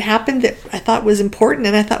 everything had happened that I thought was important,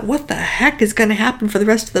 and I thought, what the heck is going to happen for the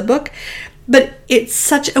rest of the book? But it's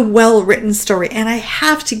such a well-written story, and I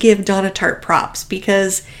have to give Donna Tartt props,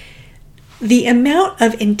 because the amount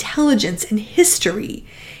of intelligence and history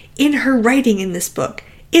in her writing in this book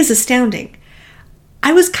is astounding.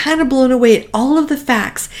 I was kind of blown away at all of the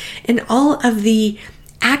facts and all of the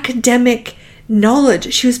academic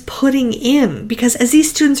knowledge she was putting in, because as these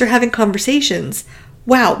students are having conversations,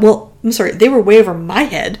 wow, well, I'm sorry, they were way over my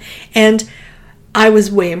head, and I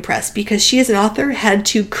was way impressed, because she as an author had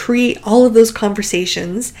to create all of those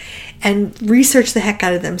conversations and research the heck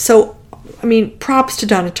out of them. So, I mean, props to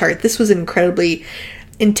Donna Tartt. This was an incredibly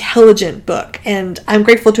intelligent book, and I'm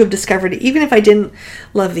grateful to have discovered it. Even if I didn't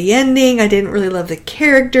love the ending, I didn't really love the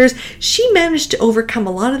characters, she managed to overcome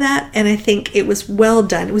a lot of that, and I think it was well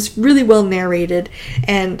done. It was really well narrated,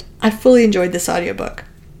 and I fully enjoyed this audiobook.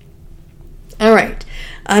 All right,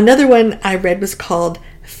 another one I read was called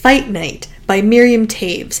Fight Night by Miriam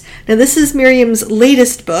Taves. Now, this is Miriam's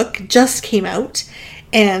latest book, just came out,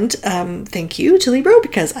 and thank you to Libro,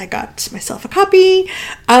 because I got myself a copy.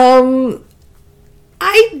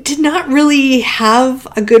 I did not really have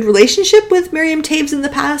a good relationship with Miriam Taves in the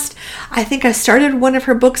past. I think I started one of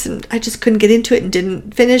her books and I just couldn't get into it and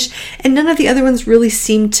didn't finish. And none of the other ones really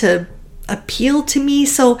seemed to appeal to me.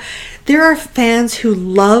 So there are fans who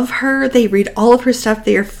love her. They read all of her stuff.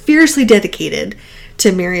 They are fiercely dedicated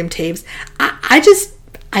to Miriam Taves.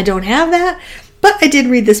 I don't have that, but I did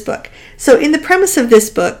read this book. So in the premise of this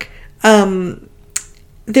book,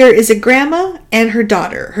 there is a grandma and her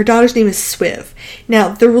daughter. Her daughter's name is Swiv. Now,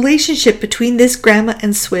 the relationship between this grandma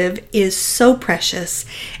and Swiv is so precious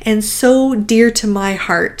and so dear to my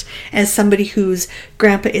heart as somebody whose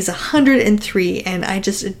grandpa is 103, and I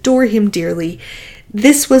just adore him dearly.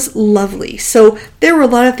 This was lovely. So there were a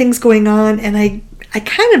lot of things going on, and I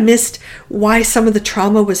kind of missed why some of the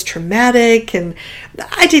trauma was traumatic, and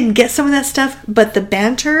I didn't get some of that stuff, but the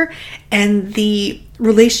banter and the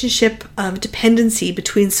relationship of dependency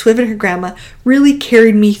between Swiv and her grandma really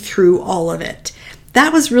carried me through all of it.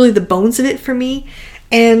 That was really the bones of it for me,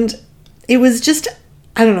 and it was just,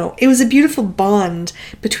 I don't know, it was a beautiful bond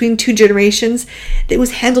between two generations that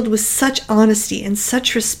was handled with such honesty and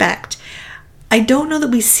such respect. I don't know that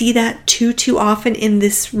we see that too often in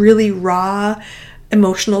this really raw,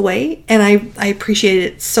 emotional way, and I appreciate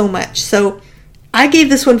it so much. So I gave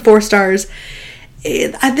this one 4 stars.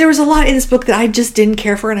 There was a lot in this book that I just didn't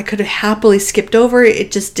care for, and I could have happily skipped over.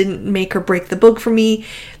 It just didn't make or break the book for me.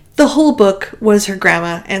 The whole book was her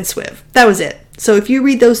grandma and Swiv. That was it. So if you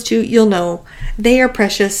read those two, you'll know they are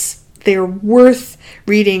precious. They are worth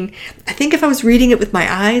reading. I think if I was reading it with my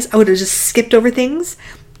eyes, I would have just skipped over things.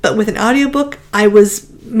 But with an audiobook, I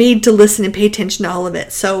was made to listen and pay attention to all of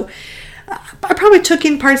it. So I probably took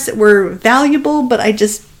in parts that were valuable, but I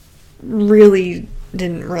just really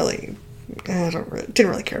didn't really care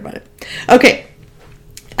about it. Okay.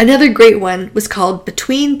 Another great one was called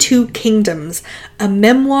Between Two Kingdoms, a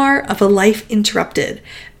memoir of a life interrupted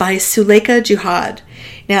by Suleika Juhad.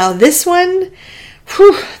 Now this one,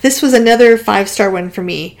 this was another 5-star one for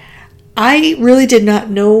me. I really did not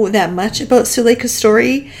know that much about Suleika's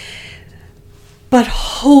story, but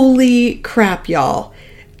holy crap, y'all.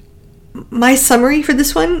 My summary for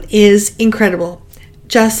this one is incredible.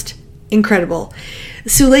 Just incredible.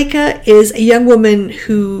 Suleika is a young woman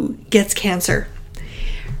who gets cancer.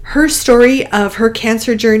 Her story of her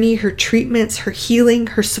cancer journey, her treatments, her healing,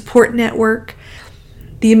 her support network,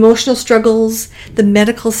 the emotional struggles, the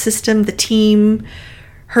medical system, the team,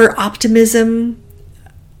 her optimism,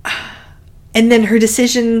 and then her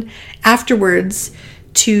decision afterwards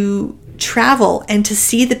to travel and to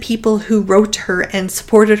see the people who wrote to her and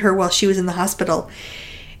supported her while she was in the hospital.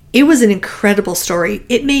 It was an incredible story.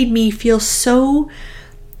 It made me feel so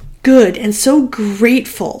good and so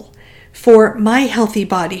grateful for my healthy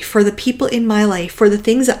body, for the people in my life, for the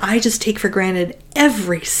things that I just take for granted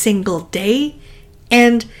every single day.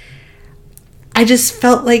 And I just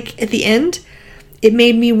felt like at the end, it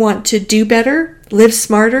made me want to do better, live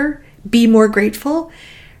smarter, be more grateful.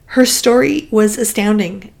 Her story was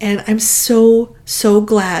astounding, and I'm so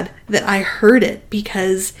glad that I heard it,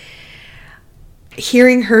 because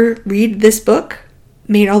hearing her read this book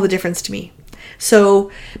made all the difference to me.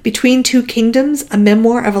 So, Between Two Kingdoms, A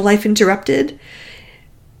Memoir of a Life Interrupted,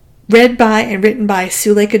 read by and written by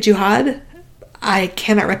Suleika Juhad. I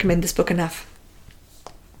cannot recommend this book enough.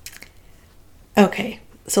 Okay,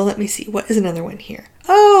 so let me see. What is another one here?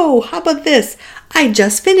 Oh, how about this? I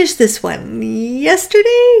just finished this one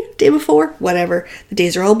yesterday, day before, whatever. The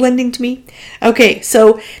days are all blending to me. Okay,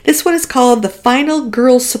 so this one is called The Final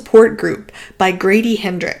Girls Support Group by Grady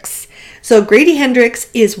Hendrix. So Grady Hendrix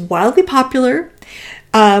is wildly popular.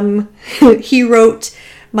 He wrote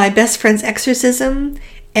My Best Friend's Exorcism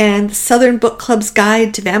and Southern Book Club's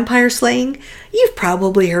Guide to Vampire Slaying. You've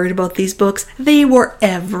probably heard about these books. They were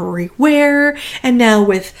everywhere. And now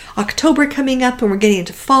with October coming up and we're getting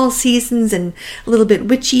into fall seasons and a little bit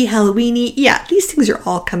witchy, Halloweeny, yeah, these things are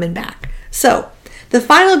all coming back. So, the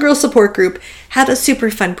Final Girl Support Group had a super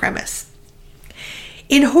fun premise.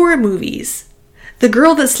 In horror movies, the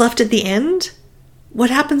girl that's left at the end, what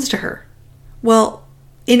happens to her? Well,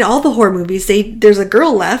 in all the horror movies, there's a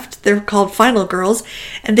girl left. They're called Final Girls,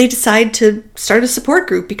 and they decide to start a support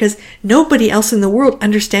group because nobody else in the world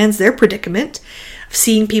understands their predicament of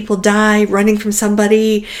seeing people die, running from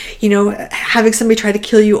somebody, having somebody try to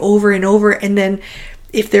kill you over and over, and then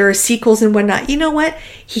if there are sequels and whatnot, you know what?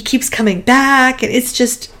 He keeps coming back, and it's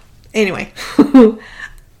just... Anyway,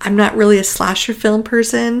 I'm not really a slasher film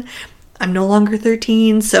person. I'm no longer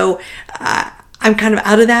 13, so... I'm kind of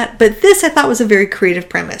out of that, but this I thought was a very creative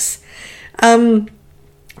premise.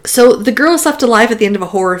 So the girls left alive at the end of a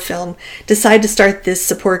horror film decide to start this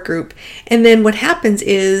support group, and then what happens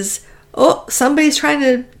is, somebody's trying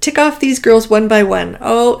to tick off these girls one by one.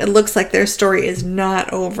 It looks like their story is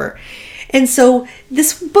not over. And so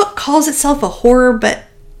this book calls itself a horror, but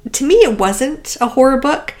to me it wasn't a horror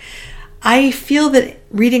book. I feel that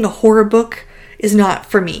reading a horror book is not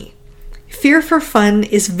for me. Fear for fun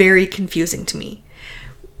is very confusing to me.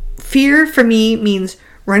 Fear for me means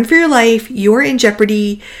run for your life, you're in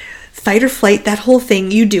jeopardy, fight or flight, that whole thing,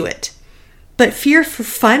 you do it. But fear for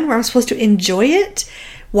fun, where I'm supposed to enjoy it,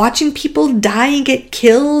 watching people die and get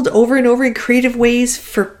killed over and over in creative ways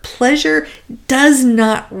for pleasure, does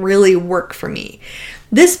not really work for me.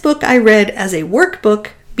 This book I read as a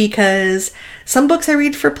workbook because some books I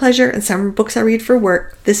read for pleasure and some books I read for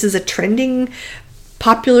work. This is a trending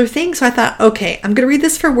popular thing, so I thought, okay, I'm going to read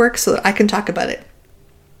this for work so that I can talk about it.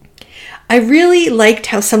 I really liked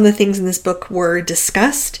how some of the things in this book were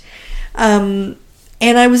discussed, and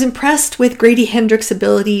I was impressed with Grady Hendrix's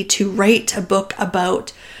ability to write a book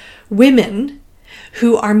about women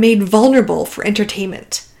who are made vulnerable for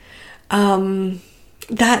entertainment.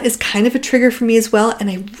 That is kind of a trigger for me as well, and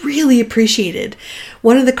I really appreciated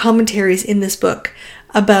one of the commentaries in this book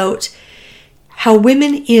about how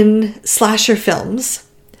women in slasher films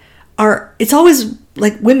it's always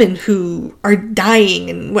like women who are dying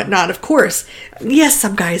and whatnot, of course. Yes,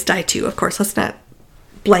 some guys die too, of course. That's not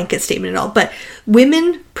blanket statement at all. But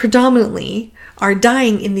women predominantly are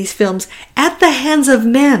dying in these films at the hands of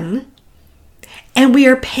men, and we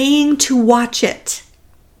are paying to watch it.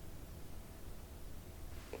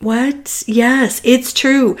 What? Yes, it's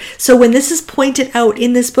true. So when this is pointed out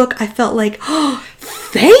in this book, I felt like,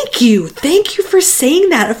 thank you for saying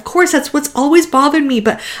that. Of course, that's what's always bothered me,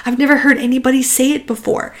 but I've never heard anybody say it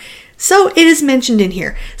before. So it is mentioned in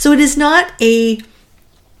here. So it is not a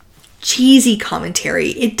cheesy commentary.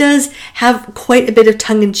 It does have quite a bit of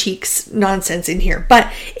tongue-in-cheek nonsense in here,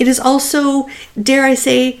 but it is also, dare I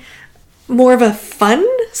say, more of a fun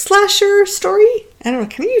slasher story. I don't know,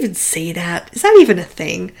 can you even say that? Is that even a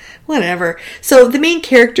thing? Whatever. So the main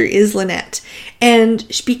character is Lynette, and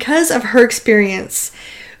because of her experience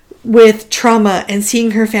with trauma and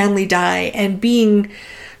seeing her family die and being,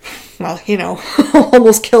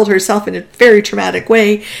 almost killed herself in a very traumatic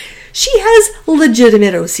way, she has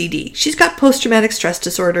legitimate OCD. She's got post-traumatic stress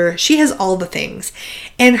disorder. She has all the things.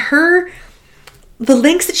 And the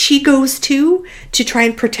lengths that she goes to try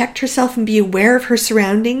and protect herself and be aware of her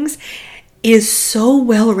surroundings is so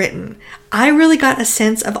well written. I really got a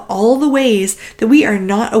sense of all the ways that we are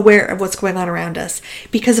not aware of what's going on around us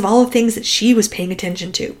because of all the things that she was paying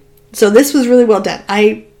attention to. So this was really well done.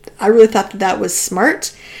 I really thought that was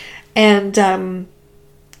smart. And,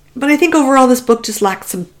 but I think overall this book just lacked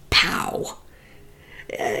some pow.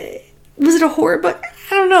 Was it a horror book?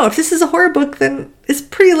 I don't know. If this is a horror book, then it's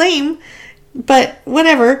pretty lame. But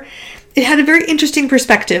whatever. It had a very interesting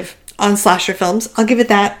perspective on slasher films. I'll give it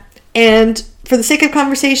that. And for the sake of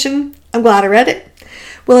conversation, I'm glad I read it.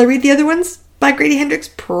 Will I read the other ones by Grady Hendrix?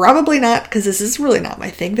 Probably not, because this is really not my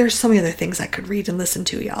thing. There's so many other things I could read and listen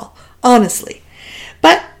to, y'all. Honestly.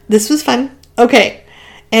 But this was fun. Okay.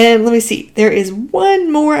 And let me see. There is one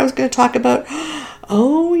more I was going to talk about.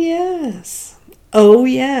 Oh, yes. Oh,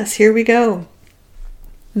 yes. Here we go.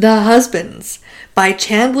 The Husbands by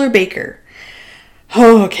Chandler Baker.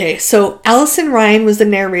 Oh, okay. So Allison Ryan was the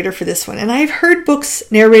narrator for this one, and I've heard books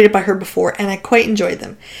narrated by her before, and I quite enjoyed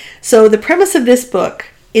them. So the premise of this book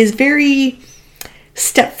is very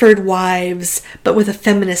Stepford Wives, but with a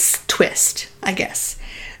feminist twist, I guess.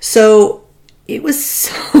 So it was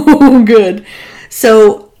so good.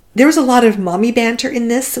 So there was a lot of mommy banter in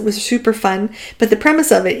this. It was super fun. But the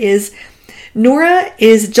premise of it is Nora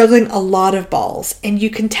is juggling a lot of balls, and you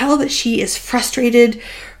can tell that she is frustrated.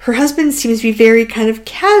 Her husband seems to be very kind of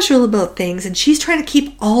casual about things, and she's trying to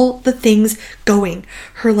keep all the things going.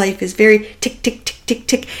 Her life is very tick, tick, tick, tick,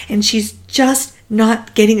 tick, and she's just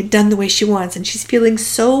not getting it done the way she wants. And she's feeling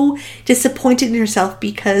so disappointed in herself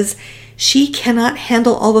because she cannot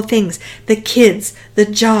handle all the things, the kids, the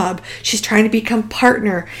job. She's trying to become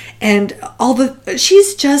partner, and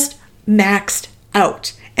she's just maxed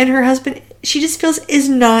out. And her husband, she just feels, is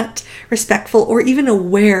not respectful or even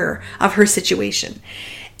aware of her situation.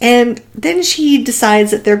 And then she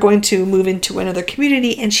decides that they're going to move into another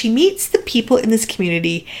community, and she meets the people in this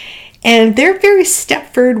community, and they're very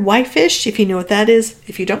Stepford wife-ish, if you know what that is.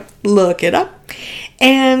 If you don't, look it up.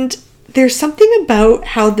 And there's something about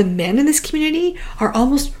how the men in this community are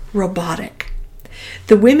almost robotic.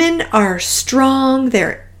 The women are strong,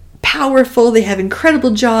 they're powerful, they have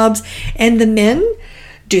incredible jobs, and the men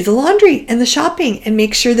do the laundry and the shopping and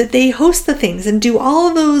make sure that they host the things and do all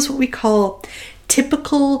of those what we call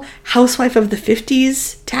typical housewife of the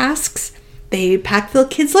 50s tasks. They pack the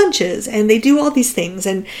kids' lunches and they do all these things,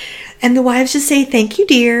 and the wives just say, "Thank you,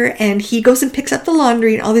 dear," and he goes and picks up the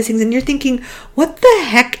laundry and all these things, and you're thinking, what the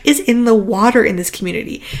heck is in the water in this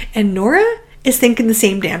community? And Nora is thinking the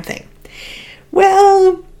same damn thing.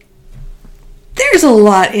 Well, there's a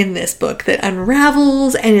lot in this book that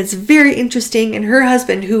unravels, and it's very interesting. And her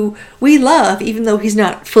husband, who we love, even though he's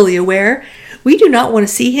not fully aware, we do not want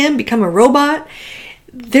to see him become a robot.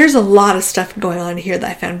 There's a lot of stuff going on here that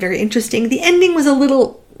I found very interesting. The ending was a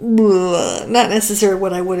little not necessarily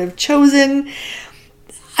what I would have chosen.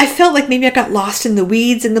 I felt like maybe I got lost in the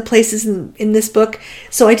weeds in the places in this book,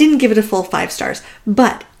 so I didn't give it a full 5 stars.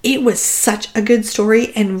 But it was such a good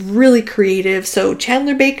story and really creative. So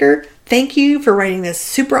Chandler Baker, thank you for writing this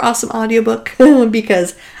super awesome audiobook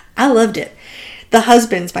because I loved it. The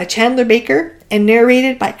Husbands by Chandler Baker and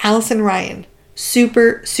narrated by Allison Ryan.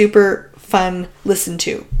 Super, super fun listen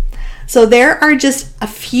to. So there are just a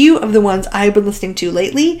few of the ones I've been listening to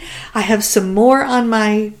lately. I have some more on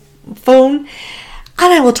my phone,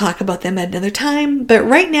 and I will talk about them at another time. But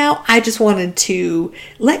right now, I just wanted to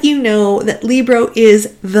let you know that Libro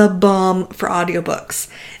is the bomb for audiobooks.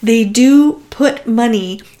 They do put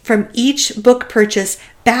money from each book purchase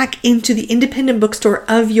back into the independent bookstore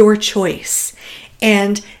of your choice.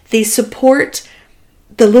 And they support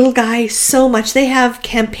the little guy so much. They have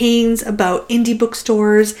campaigns about indie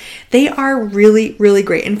bookstores. They are really, really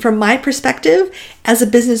great. And from my perspective, as a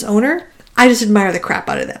business owner, I just admire the crap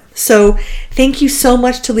out of them. So thank you so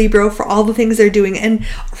much to Libro for all the things they're doing and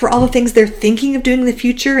for all the things they're thinking of doing in the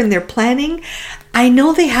future and they're planning. I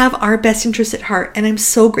know they have our best interests at heart, and I'm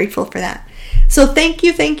so grateful for that. So thank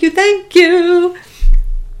you, thank you, thank you.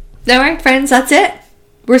 All right, friends, that's it.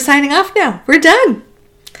 We're signing off now. We're done.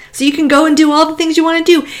 So you can go and do all the things you want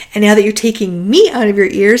to do. And now that you're taking me out of your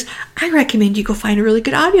ears, I recommend you go find a really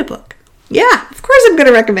good audiobook. Yeah, of course I'm going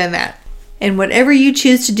to recommend that. And whatever you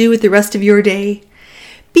choose to do with the rest of your day,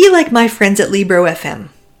 be like my friends at Libro FM.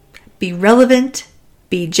 Be relevant,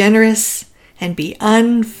 be generous, and be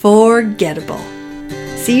unforgettable.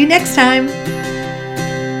 See you next time.